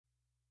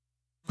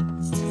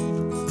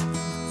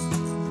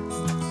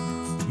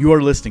You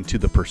are listening to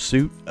the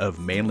Pursuit of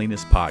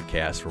Manliness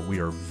podcast, where we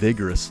are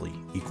vigorously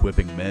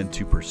equipping men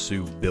to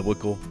pursue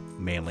biblical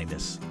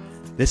manliness.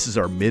 This is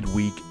our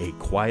midweek A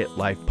Quiet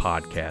Life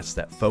podcast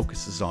that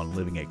focuses on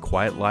living a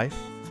quiet life,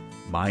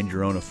 mind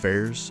your own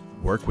affairs,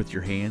 work with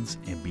your hands,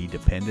 and be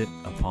dependent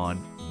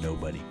upon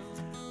nobody.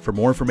 For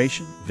more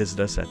information, visit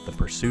us at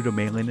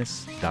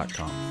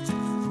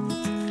thepursuitofmanliness.com.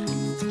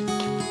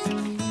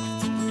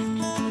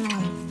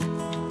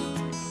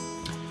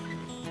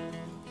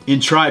 In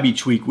Tribe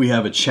each week, we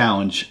have a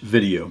challenge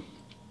video,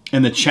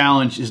 and the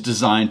challenge is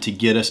designed to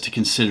get us to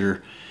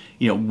consider,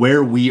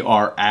 where we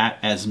are at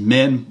as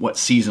men, what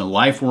season of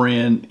life we're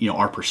in,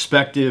 our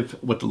perspective,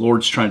 what the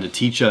Lord's trying to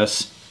teach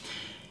us.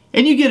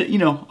 And you get,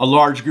 a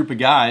large group of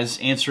guys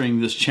answering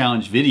this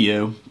challenge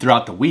video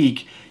throughout the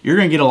week. You're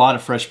going to get a lot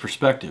of fresh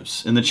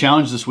perspectives. And the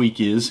challenge this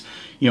week is,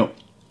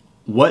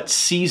 what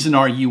season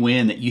are you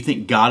in that you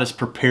think God is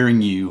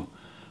preparing you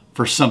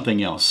for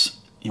something else?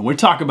 And we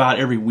talk about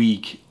every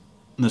week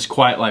in this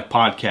Quiet Life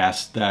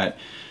podcast that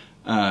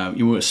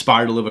you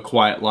aspire to live a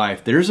quiet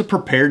life. There's a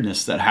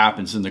preparedness that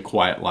happens in the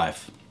quiet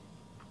life.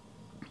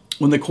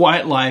 When the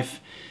quiet life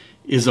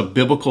is a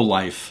biblical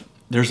life,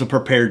 there's a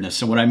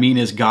preparedness. And what I mean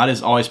is God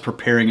is always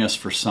preparing us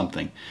for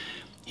something.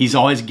 He's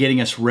always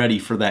getting us ready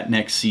for that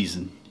next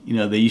season.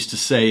 They used to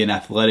say in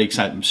athletics,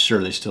 I'm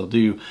sure they still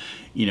do,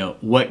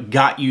 what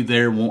got you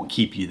there won't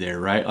keep you there,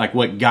 right? Like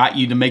what got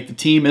you to make the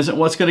team isn't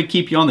what's going to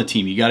keep you on the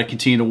team. You got to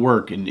continue to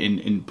work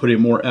and put in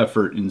more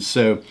effort. And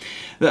so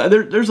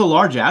there's a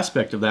large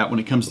aspect of that when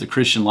it comes to the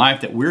Christian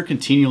life, that we're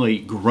continually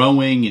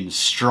growing and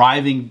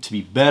striving to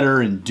be better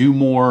and do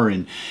more.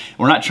 And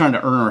we're not trying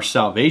to earn our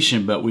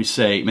salvation, but we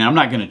say, man, I'm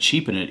not going to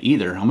cheapen it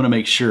either. I'm going to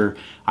make sure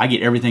I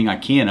get everything I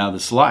can out of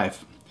this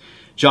life.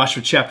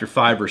 Joshua chapter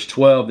 5, verse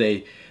 12,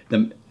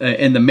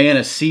 and the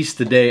manna ceased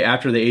the day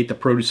after they ate the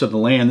produce of the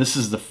land. This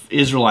is the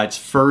Israelites'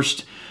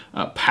 first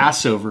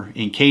Passover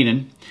in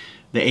Canaan.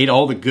 They ate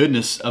all the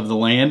goodness of the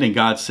land, and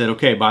God said,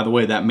 okay, by the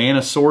way, that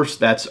manna source,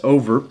 that's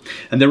over.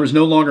 And there was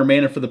no longer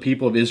manna for the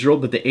people of Israel,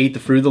 but they ate the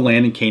fruit of the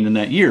land in Canaan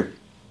that year.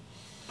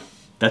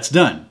 That's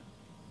done.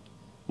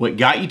 What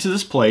got you to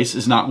this place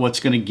is not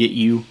what's going to get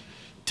you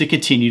to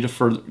continue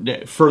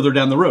to further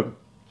down the road.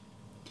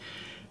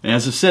 And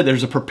as I said,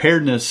 there's a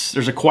preparedness,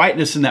 there's a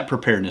quietness in that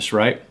preparedness,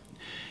 right?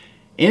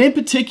 And in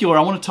particular,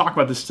 I want to talk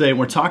about this today.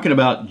 We're talking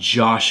about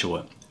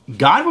Joshua.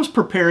 God was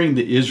preparing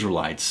the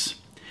Israelites,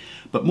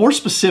 but more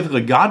specifically,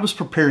 God was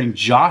preparing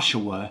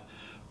Joshua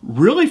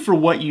really for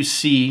what you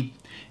see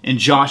in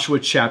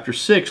Joshua chapter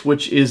 6,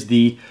 which is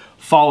the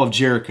fall of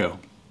Jericho.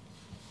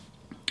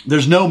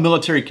 There's no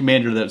military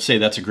commander that would say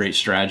that's a great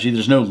strategy.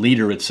 There's no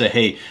leader that would say,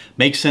 hey,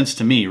 makes sense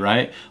to me,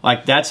 right?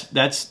 Like that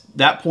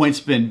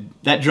drum's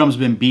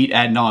been beat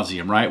ad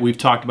nauseum, right? We've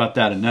talked about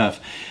that enough.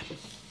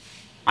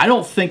 I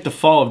don't think the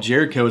fall of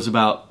Jericho is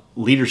about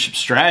leadership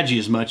strategy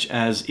as much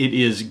as it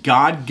is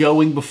God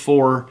going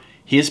before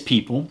his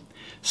people,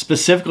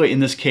 specifically in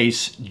this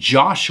case,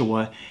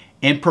 Joshua,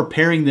 and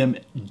preparing them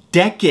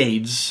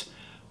decades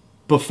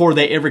before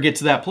they ever get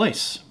to that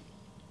place.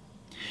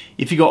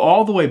 If you go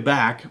all the way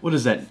back, what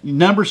is that?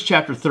 Numbers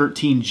chapter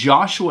 13,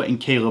 Joshua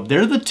and Caleb,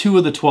 they're the two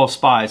of the 12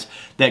 spies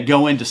that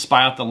go in to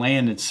spy out the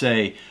land and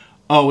say,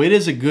 oh, it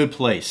is a good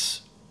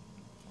place.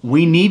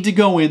 We need to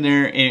go in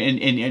there,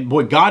 and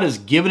boy, God has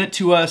given it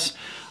to us.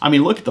 I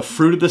mean, look at the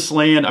fruit of this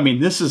land. I mean,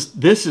 this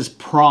is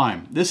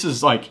prime. This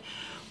is like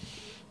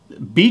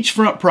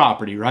beachfront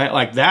property, right?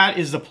 Like that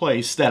is the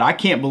place that I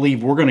can't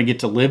believe we're going to get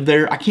to live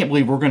there. I can't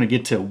believe we're going to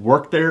get to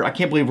work there. I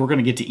can't believe we're going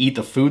to get to eat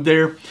the food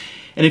there.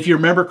 And if you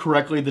remember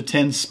correctly, the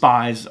 10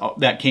 spies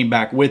that came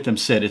back with them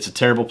said, it's a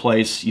terrible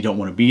place. You don't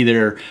want to be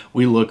there.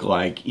 We look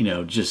like,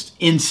 just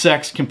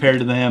insects compared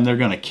to them. They're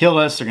going to kill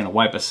us. They're going to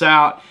wipe us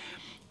out.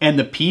 And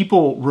the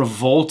people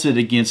revolted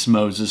against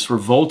Moses,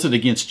 revolted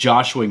against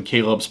Joshua and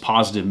Caleb's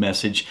positive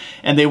message,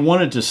 and they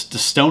wanted to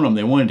stone them.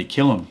 They wanted to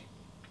kill them.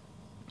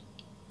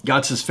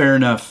 God says, fair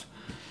enough.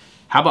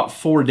 How about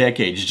 4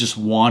 decades just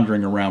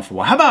wandering around for a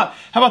while? How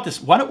about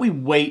this? Why don't we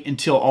wait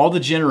until all the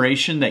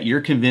generation that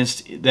you're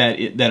convinced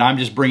that I'm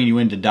just bringing you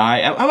in to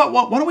die?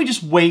 Why don't we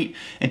just wait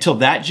until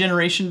that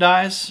generation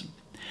dies?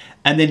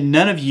 And then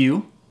none of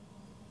you,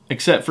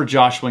 except for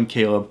Joshua and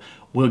Caleb,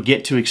 will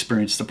get to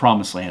experience the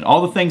promised land.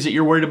 All the things that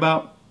you're worried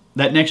about,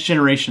 that next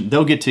generation,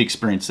 they'll get to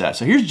experience that.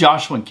 So here's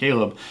Joshua and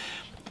Caleb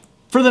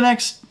for the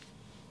next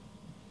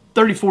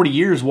 30, 40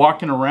 years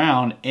walking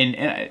around,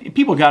 and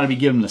people got to be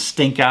giving them the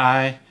stink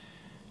eye.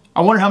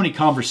 I wonder how many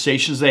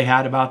conversations they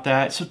had about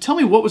that. So tell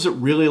me, what was it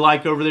really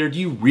like over there? Do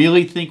you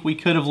really think we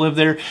could have lived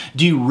there?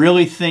 Do you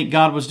really think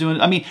God was doing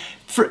it? I mean,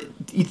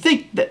 you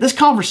think that this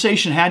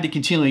conversation had to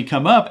continually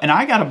come up, and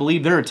I got to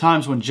believe there are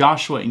times when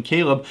Joshua and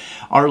Caleb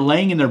are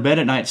laying in their bed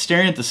at night,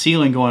 staring at the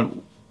ceiling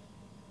going,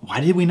 why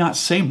did we not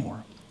say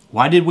more?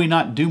 Why did we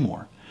not do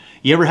more?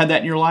 You ever had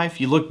that in your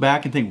life? You look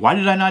back and think, why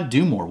did I not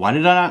do more? Why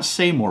did I not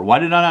say more? Why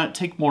did I not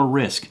take more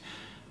risk?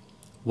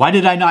 Why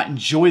did I not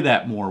enjoy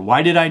that more?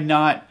 Why did I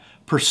not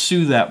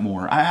pursue that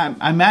more? I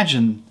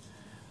imagine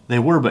they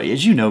were, but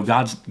as you know,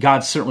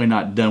 God's certainly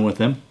not done with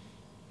them.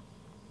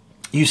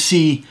 You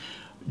see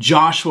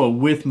Joshua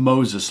with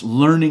Moses,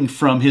 learning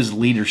from his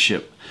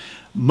leadership.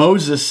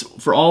 Moses,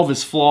 for all of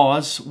his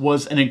flaws,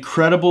 was an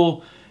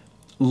incredible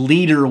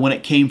leader when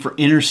it came for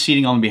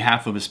interceding on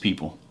behalf of his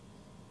people.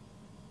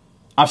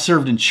 I've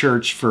served in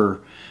church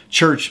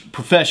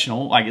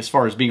professional, like as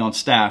far as being on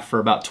staff, for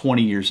about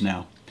 20 years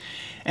now.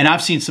 And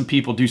I've seen some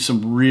people do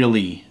some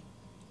really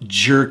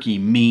jerky,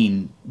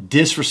 mean,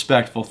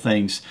 disrespectful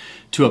things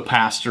to a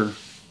pastor,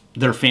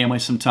 their family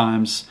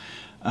sometimes,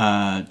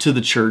 to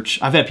the church.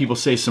 I've had people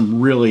say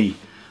some really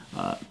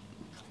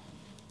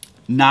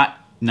not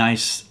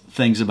nice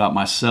things about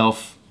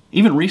myself,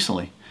 even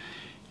recently.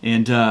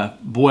 And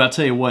boy, I'll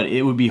tell you what,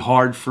 it would be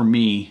hard for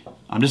me,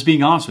 I'm just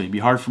being honest with you, it'd be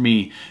hard for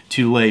me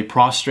to lay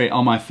prostrate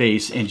on my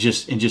face and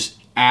just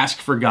ask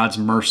for God's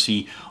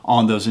mercy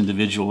on those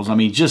individuals. I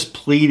mean, just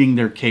pleading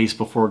their case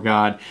before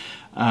God.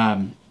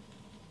 I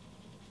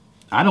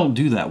don't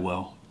do that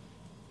well.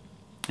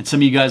 And some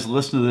of you guys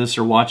listening to this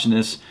or watching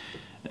this,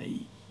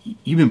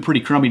 you've been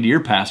pretty crummy to your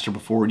pastor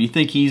before. Do you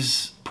think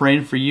he's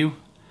praying for you?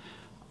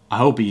 I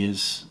hope he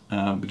is.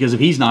 Because if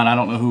he's not, I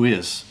don't know who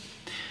is.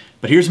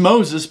 But here's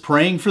Moses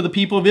praying for the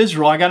people of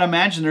Israel. I got to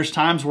imagine there's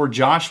times where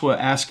Joshua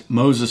asked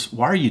Moses,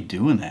 why are you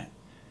doing that?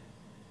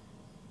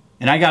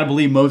 And I got to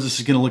believe Moses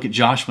is going to look at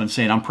Joshua and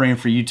saying, I'm praying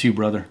for you too,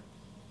 brother.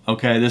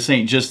 Okay, this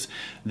ain't just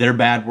they're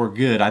bad, we're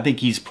good. I think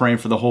he's praying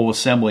for the whole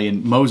assembly.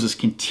 And Moses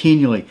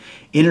continually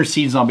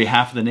intercedes on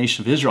behalf of the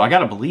nation of Israel. I got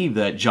to believe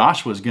that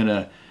Joshua's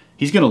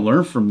he's going to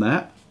learn from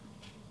that.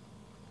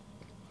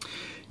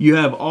 You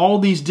have all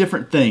these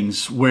different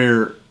things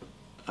where,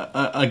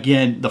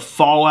 again, the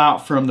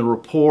fallout from the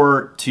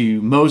report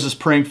to Moses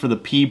praying for the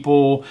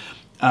people,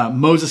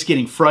 Moses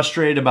getting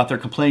frustrated about their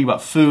complaining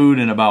about food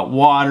and about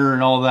water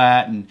and all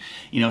that, and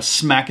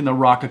smacking the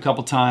rock a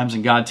couple times,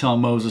 and God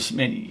telling Moses,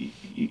 man,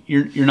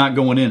 you're not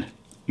going in.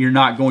 You're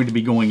not going to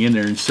be going in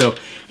there. And so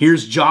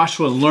here's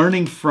Joshua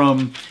learning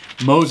from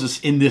Moses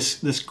in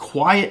this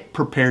quiet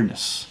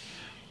preparedness.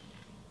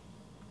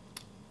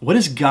 What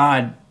is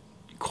God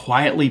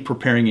quietly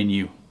preparing in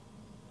you?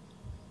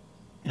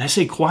 And I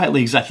say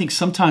quietly because I think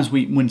sometimes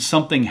when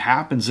something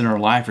happens in our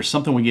life, or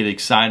something we get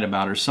excited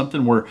about, or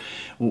something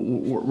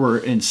we're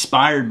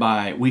inspired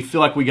by, we feel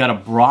like we got to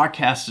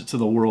broadcast it to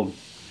the world.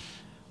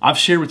 I've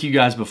shared with you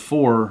guys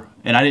before,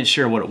 and I didn't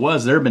share what it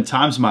was. There have been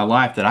times in my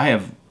life that I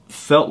have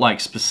felt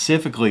like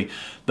specifically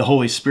the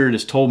Holy Spirit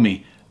has told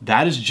me,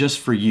 that is just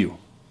for you.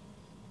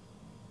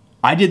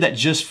 I did that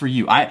just for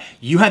you.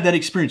 You had that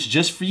experience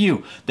just for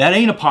you. That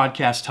ain't a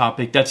podcast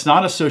topic. That's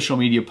not a social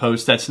media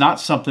post. That's not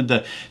something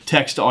to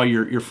text all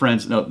your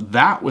friends. No,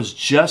 that was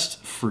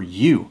just for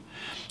you.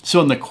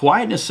 So in the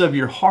quietness of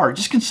your heart,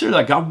 just consider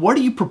that. God, what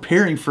are you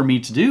preparing for me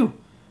to do?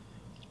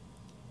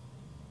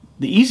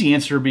 The easy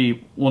answer would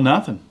be, well,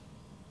 nothing.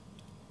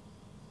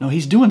 No,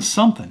 he's doing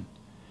something.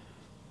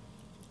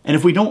 And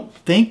if we don't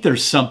think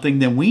there's something,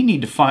 then we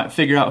need to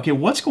figure out, okay,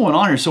 what's going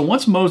on here? So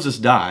once Moses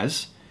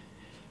dies,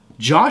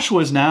 Joshua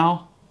is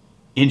now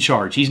in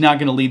charge. He's now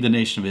going to lead the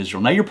nation of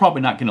Israel. Now, you're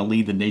probably not going to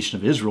lead the nation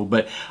of Israel,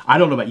 but I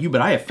don't know about you, but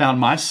I have found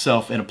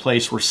myself in a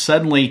place where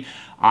suddenly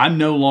I'm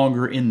no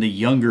longer in the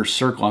younger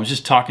circle. I was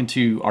just talking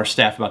to our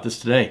staff about this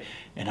today,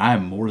 and I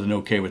am more than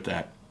okay with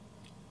that.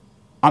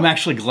 I'm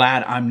actually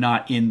glad I'm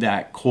not in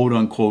that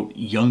quote-unquote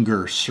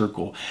younger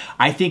circle.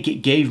 I think it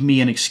gave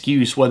me an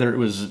excuse, whether it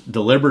was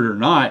deliberate or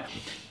not,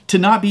 to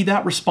not be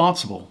that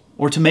responsible,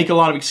 or to make a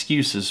lot of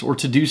excuses, or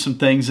to do some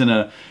things in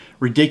a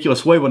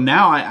ridiculous way. Well,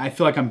 now I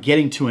feel like I'm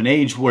getting to an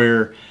age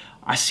where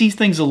I see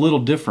things a little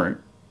different.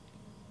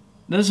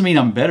 That doesn't mean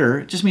I'm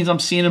better. It just means I'm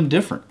seeing them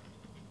different.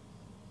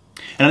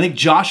 And I think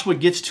Joshua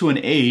gets to an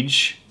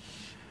age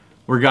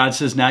where God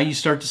says, now you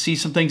start to see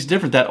some things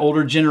different. That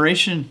older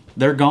generation,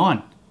 they're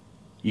gone.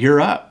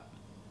 You're up.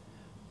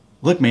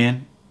 Look,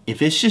 man,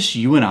 if it's just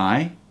you and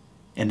I,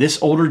 and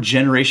this older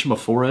generation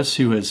before us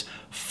who has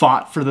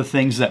fought for the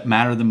things that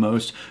matter the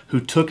most, who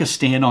took a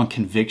stand on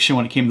conviction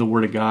when it came to the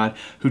Word of God,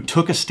 who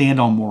took a stand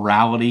on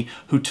morality,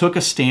 who took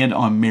a stand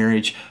on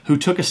marriage, who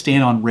took a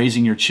stand on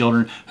raising your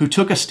children, who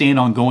took a stand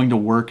on going to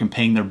work and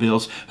paying their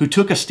bills, who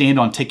took a stand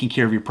on taking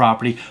care of your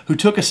property, who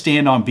took a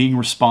stand on being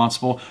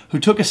responsible, who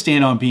took a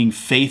stand on being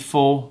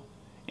faithful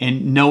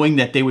and knowing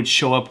that they would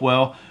show up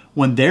well,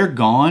 when they're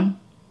gone,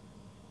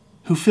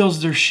 who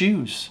fills their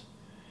shoes?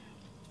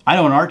 I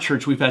know in our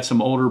church we've had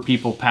some older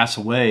people pass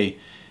away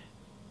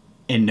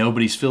and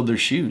nobody's filled their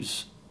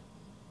shoes.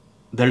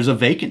 There's a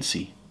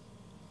vacancy.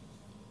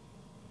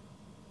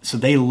 So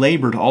they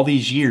labored all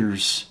these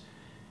years,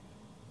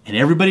 and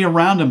everybody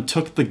around them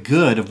took the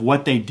good of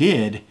what they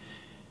did,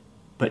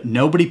 but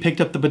nobody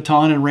picked up the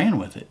baton and ran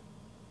with it.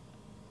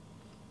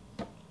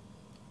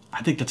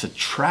 I think that's a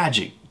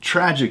tragic,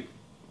 tragic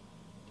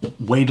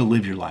way to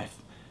live your life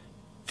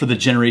for the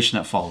generation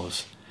that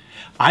follows.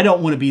 I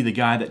don't want to be the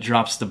guy that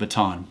drops the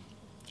baton.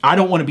 I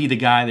don't want to be the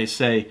guy they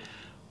say,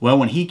 well,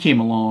 when he came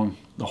along,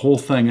 The whole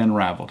thing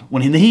unraveled.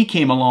 When he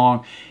came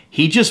along,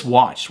 he just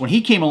watched. When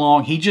he came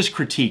along, he just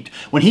critiqued.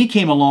 When he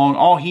came along,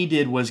 all he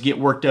did was get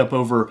worked up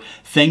over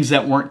things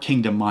that weren't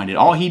kingdom-minded.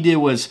 All he did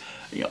was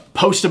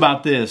post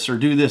about this or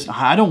do this.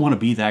 I don't want to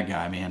be that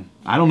guy, man.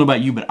 I don't know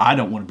about you, but I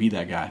don't want to be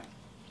that guy.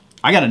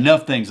 I got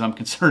enough things I'm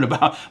concerned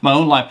about my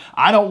own life.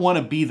 I don't want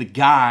to be the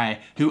guy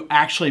who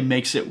actually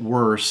makes it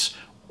worse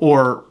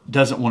or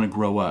doesn't want to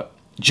grow up.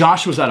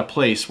 Joshua's at a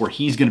place where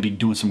he's going to be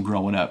doing some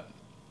growing up.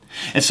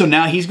 And so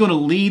now he's going to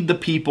lead the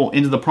people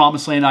into the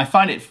promised land. And I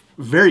find it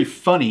very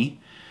funny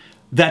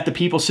that the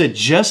people said,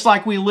 just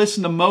like we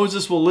listened to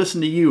Moses, we'll listen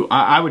to you.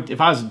 I would,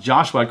 if I was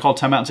Joshua, I'd call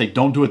time out and say,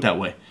 don't do it that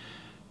way.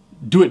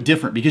 Do it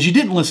different, because you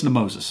didn't listen to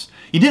Moses.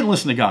 You didn't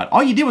listen to God.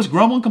 All you did was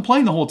grumble and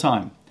complain the whole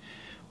time.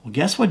 Well,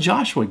 guess what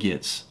Joshua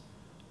gets?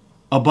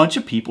 A bunch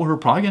of people who are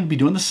probably going to be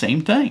doing the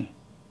same thing.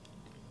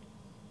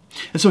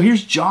 And so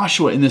here's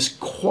Joshua in these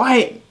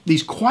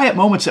quiet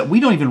moments that we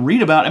don't even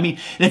read about. I mean,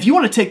 and if you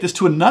want to take this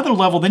to another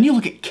level, then you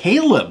look at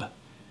Caleb.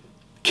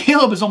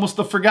 Caleb is almost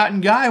the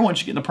forgotten guy once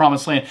you get in the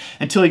promised land,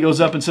 until he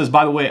goes up and says,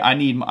 by the way,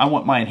 I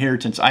want my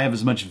inheritance. I have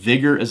as much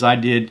vigor as I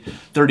did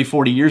 30,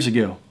 40 years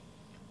ago.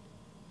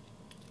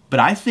 But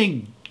I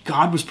think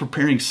God was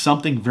preparing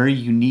something very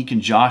unique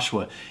in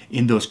Joshua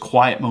in those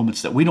quiet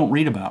moments that we don't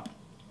read about.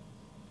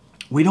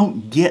 We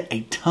don't get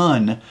a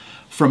ton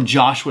from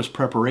Joshua's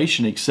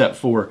preparation, except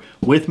for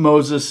with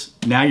Moses,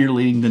 now you're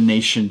leading the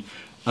nation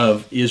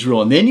of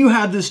Israel. And then you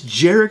have this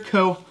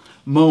Jericho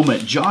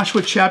moment.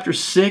 Joshua chapter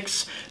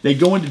 6, they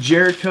go into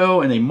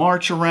Jericho and they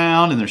march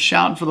around and they're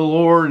shouting for the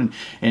Lord.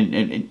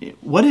 And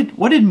what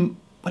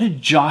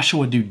did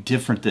Joshua do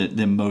different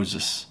than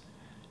Moses?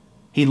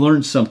 He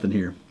learned something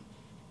here.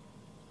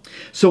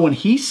 So when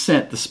he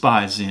sent the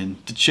spies in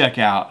to check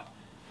out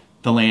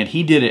the land,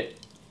 he did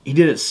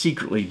it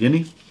secretly,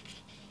 didn't he?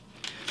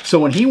 So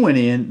when he went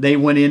in, they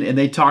went in and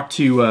they talked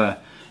to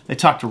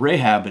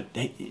Rahab,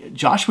 but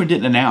Joshua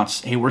didn't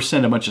announce, hey, we're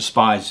sending a bunch of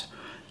spies.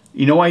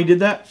 You know why he did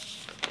that?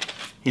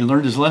 He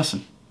learned his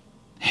lesson.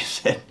 He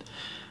said,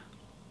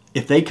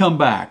 if they come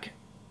back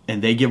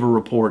and they give a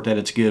report that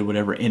it's good,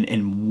 whatever,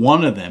 and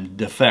one of them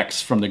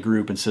defects from the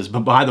group and says,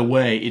 but by the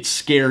way, it's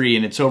scary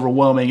and it's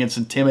overwhelming, it's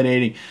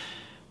intimidating.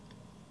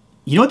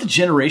 You know what the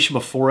generation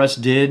before us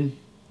did?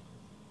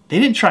 They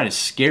didn't try to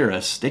scare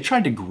us. They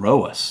tried to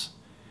grow us.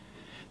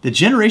 The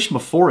generation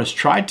before us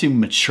tried to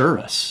mature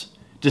us,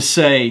 to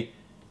say,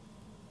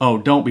 oh,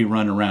 don't be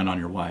running around on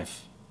your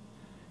wife.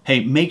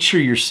 Hey, make sure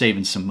you're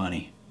saving some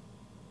money.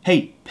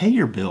 Hey, pay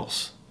your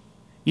bills.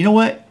 You know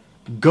what?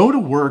 Go to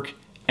work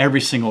every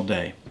single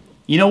day.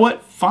 You know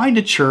what? Find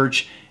a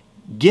church,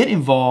 get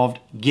involved,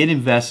 get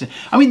invested.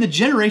 I mean, the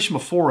generation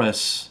before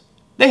us,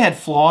 they had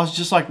flaws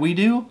just like we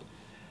do,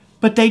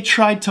 but they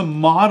tried to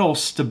model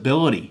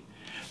stability.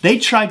 They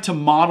tried to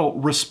model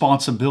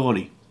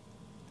responsibility.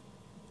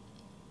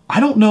 I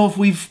don't know if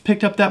we've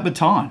picked up that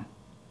baton.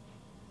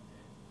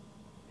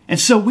 And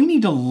so we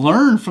need to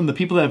learn from the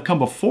people that have come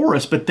before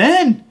us, but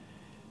then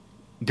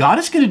God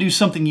is going to do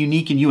something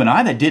unique in you and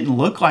I that didn't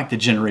look like the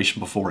generation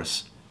before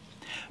us.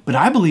 But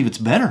I believe it's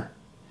better.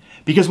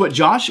 Because what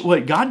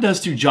God does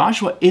through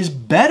Joshua is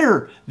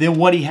better than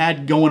what he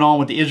had going on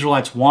with the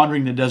Israelites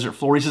wandering the desert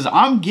floor. He says,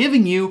 I'm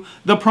giving you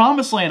the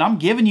promised land. I'm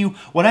giving you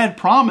what I had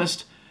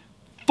promised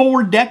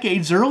 4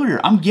 decades earlier.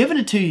 I'm giving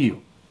it to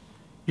you.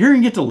 You're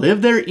going to get to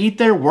live there, eat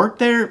there, work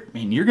there,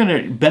 and you're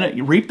going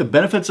to reap the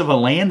benefits of a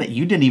land that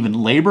you didn't even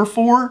labor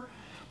for.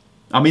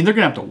 I mean, they're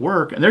going to have to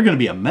work, and they're going to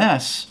be a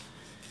mess.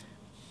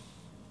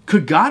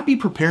 Could God be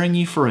preparing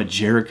you for a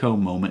Jericho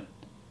moment?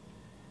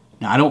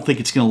 Now, I don't think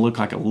it's going to look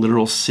like a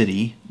literal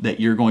city that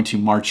you're going to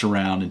march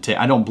around and take.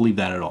 I don't believe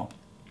that at all.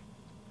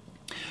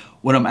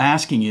 What I'm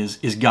asking is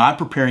God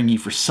preparing you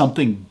for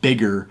something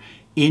bigger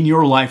in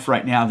your life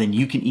right now than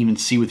you can even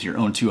see with your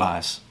own 2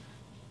 eyes?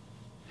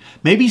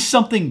 Maybe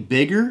something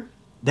bigger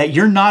that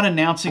you're not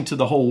announcing to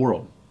the whole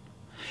world.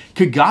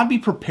 Could God be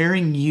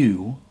preparing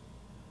you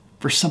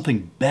for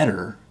something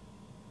better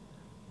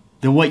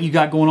than what you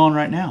got going on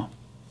right now?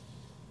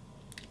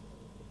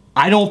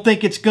 I don't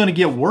think it's going to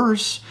get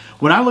worse.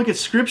 When I look at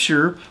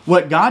Scripture,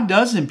 what God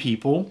does in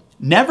people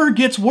never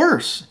gets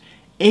worse.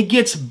 It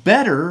gets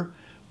better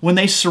when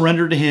they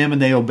surrender to Him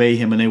and they obey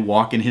Him and they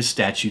walk in His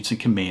statutes and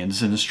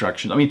commands and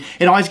instructions. I mean,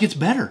 it always gets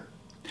better.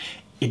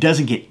 It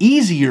doesn't get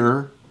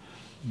easier,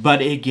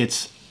 but it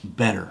gets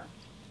better.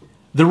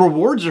 The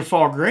rewards are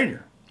far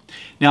greater.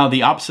 Now,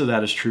 the opposite of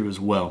that is true as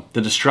well.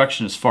 The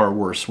destruction is far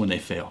worse when they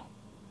fail.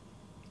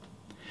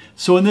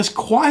 So in this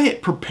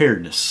quiet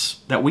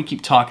preparedness that we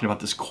keep talking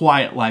about, this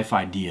quiet life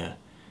idea,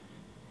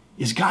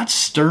 is God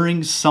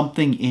stirring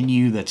something in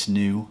you that's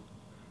new?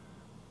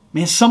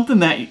 Man, something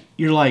that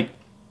you're like,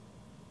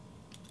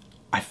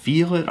 I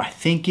feel it, I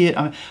think it.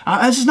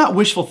 This is not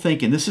wishful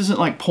thinking. This isn't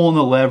like pulling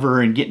the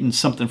lever and getting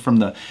something from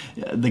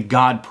the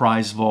God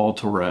prize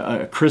vault or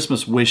a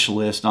Christmas wish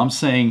list. I'm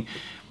saying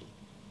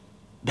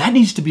that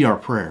needs to be our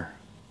prayer.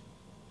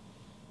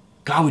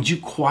 God, would you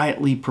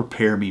quietly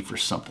prepare me for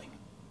something?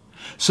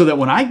 So that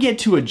when I get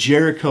to a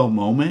Jericho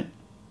moment,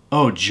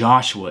 oh,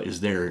 Joshua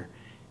is there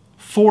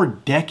 4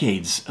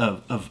 decades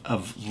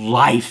of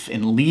life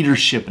and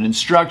leadership and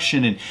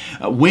instruction and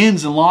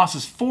wins and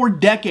losses. 4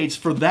 decades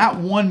for that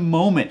one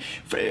moment.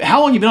 How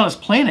long have you been on this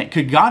planet?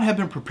 Could God have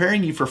been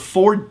preparing you for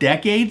 4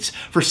 decades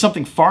for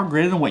something far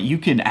greater than what you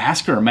can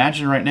ask or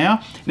imagine right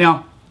now?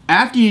 Now,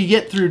 after you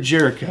get through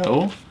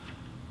Jericho,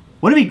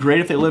 wouldn't it be great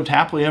if they lived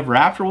happily ever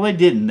after? Well, they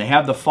didn't. They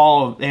have the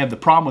fall. They have the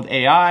problem with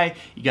AI.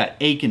 You got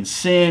Achan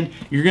sin.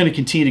 You're going to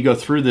continue to go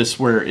through this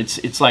where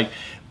it's like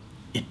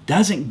it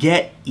doesn't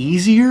get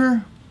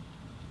easier,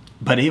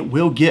 but it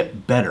will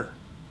get better.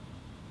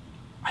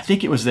 I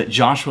think it was that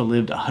Joshua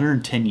lived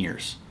 110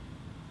 years.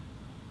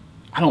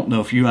 I don't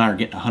know if you and I are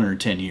getting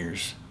 110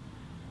 years,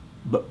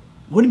 but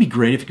wouldn't it be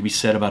great if it could be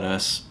said about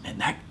us? And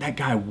that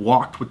guy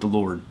walked with the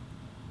Lord.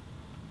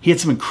 He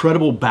had some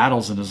incredible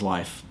battles in his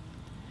life.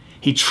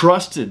 He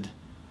trusted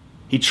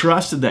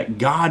that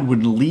God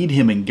would lead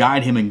him and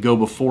guide him and go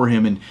before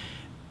him. And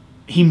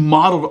he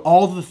modeled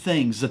all the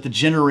things that the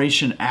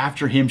generation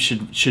after him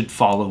should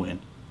follow in.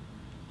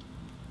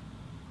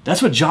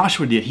 That's what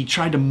Joshua did. He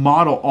tried to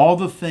model all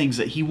the things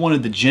that he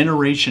wanted the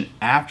generation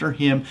after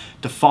him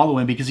to follow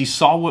in because he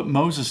saw what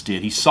Moses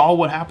did. He saw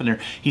what happened there.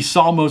 He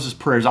saw Moses'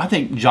 prayers. I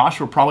think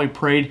Joshua probably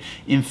prayed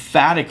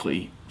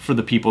emphatically for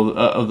the people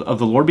of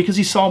the Lord because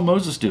he saw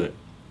Moses do it.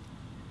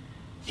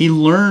 He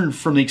learned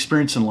from the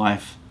experience in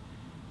life,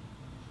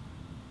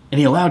 and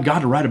he allowed God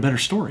to write a better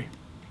story.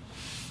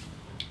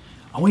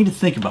 I want you to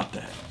think about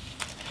that.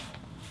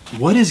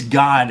 What is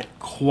God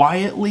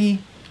quietly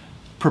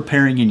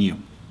preparing in you?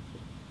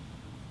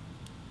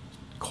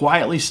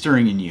 Quietly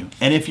stirring in you.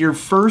 And if your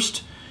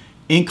first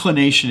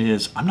inclination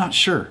is, I'm not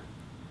sure.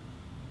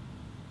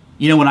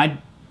 You know, when I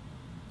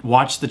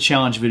watch the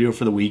challenge video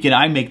for the week, and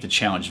I make the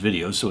challenge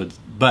video,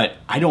 but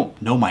I don't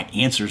know my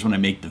answers when I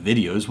make the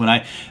videos. When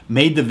I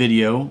made the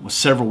video was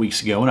several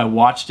weeks ago and I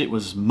watched it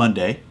was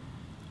Monday,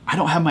 I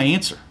don't have my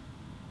answer.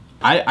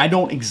 I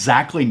don't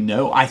exactly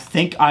know. I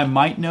think I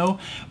might know,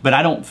 but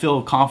I don't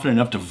feel confident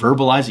enough to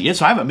verbalize it yet,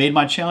 so I haven't made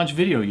my challenge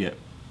video yet.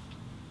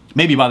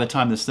 Maybe by the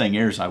time this thing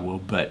airs I will,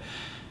 but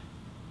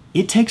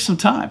it takes some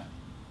time.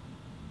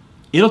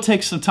 It'll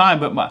take some time,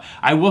 but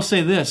I will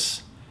say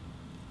this.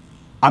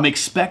 I'm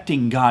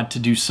expecting God to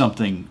do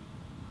something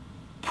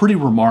pretty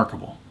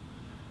remarkable.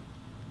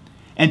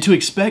 And to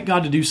expect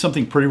God to do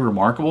something pretty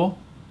remarkable,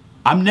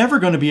 I'm never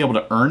going to be able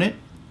to earn it,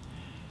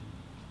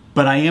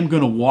 but I am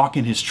going to walk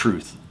in His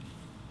truth.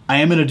 I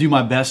am going to do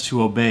my best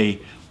to obey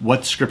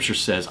what Scripture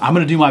says. I'm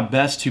going to do my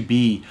best to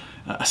be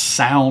a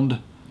sound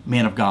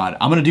man of God.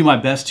 I'm going to do my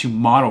best to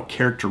model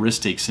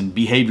characteristics and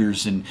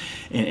behaviors and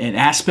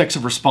aspects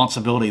of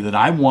responsibility that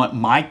I want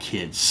my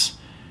kids,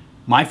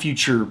 my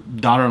future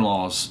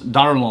daughter-in-laws,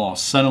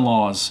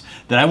 son-in-laws,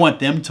 that I want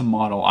them to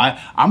model.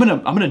 I'm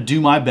gonna do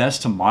my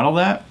best to model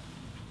that,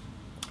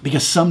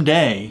 because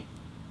someday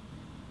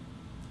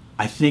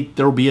I think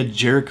there will be a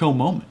Jericho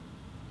moment.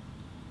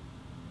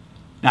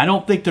 Now, I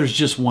don't think there's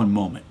just one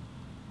moment.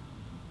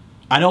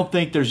 I don't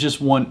think there's just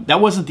one.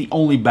 That wasn't the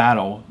only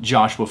battle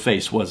Joshua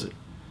faced, was it?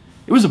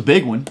 It was a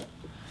big one.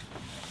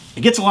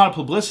 It gets a lot of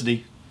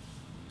publicity.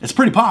 It's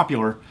pretty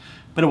popular,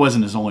 but it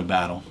wasn't his only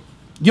battle.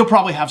 You'll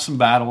probably have some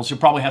battles. You'll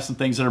probably have some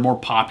things that are more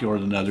popular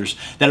than others,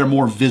 that are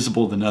more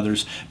visible than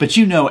others. But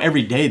you know,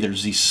 every day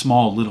there's these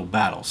small little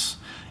battles.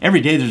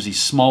 Every day there's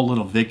these small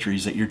little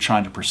victories that you're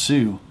trying to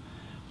pursue.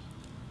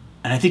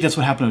 And I think that's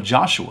what happened to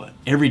Joshua.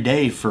 Every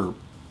day for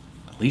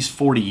at least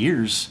 40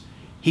 years,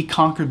 he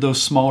conquered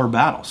those smaller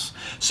battles.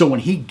 So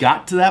when he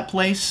got to that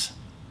place,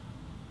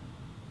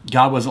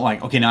 God wasn't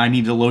like, okay, now I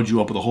need to load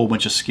you up with a whole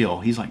bunch of skill.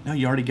 He's like, no,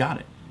 you already got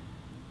it.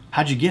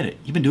 How'd you get it?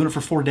 You've been doing it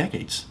for 4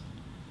 decades.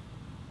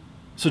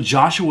 So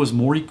Joshua was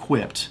more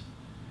equipped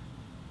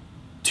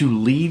to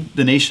lead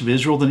the nation of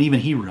Israel than even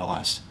he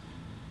realized.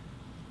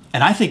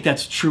 And I think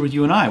that's true with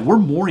you and I. We're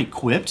more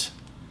equipped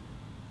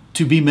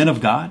to be men of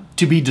God,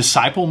 to be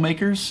disciple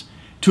makers,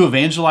 to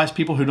evangelize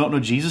people who don't know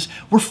Jesus.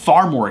 We're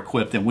far more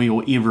equipped than we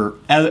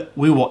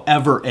will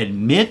ever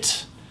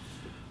admit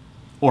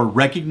or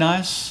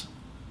recognize.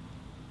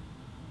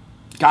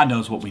 God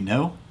knows what we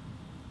know.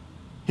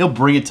 He'll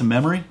bring it to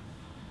memory.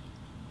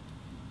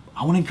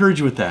 I want to encourage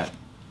you with that.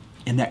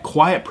 In that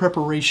quiet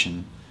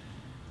preparation,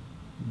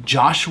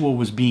 Joshua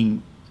was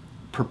being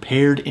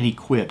prepared and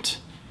equipped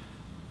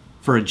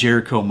for a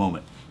Jericho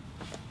moment.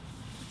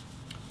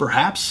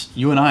 Perhaps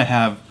you and I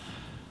have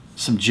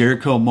some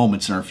Jericho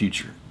moments in our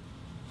future.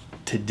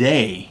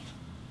 Today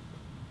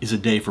is a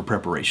day for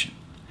preparation.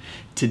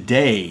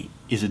 Today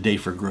is a day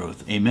for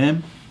growth.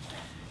 Amen?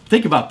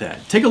 Think about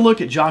that. Take a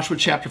look at Joshua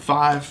chapter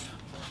 5,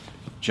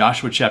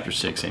 Joshua chapter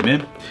 6.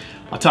 Amen?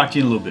 I'll talk to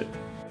you in a little bit.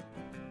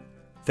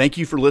 Thank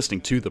you for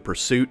listening to the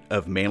Pursuit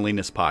of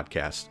Manliness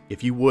podcast.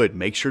 If you would,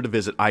 make sure to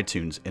visit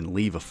iTunes and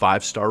leave a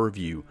 5-star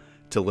review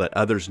to let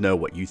others know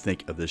what you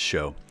think of this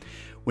show.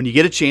 When you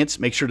get a chance,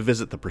 make sure to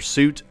visit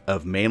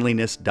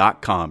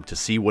thepursuitofmanliness.com to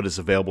see what is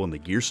available in the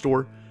gear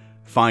store,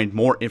 find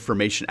more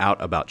information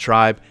out about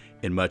Tribe,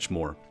 and much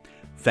more.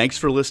 Thanks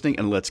for listening,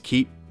 and let's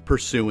keep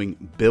pursuing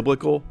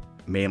biblical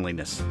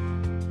manliness.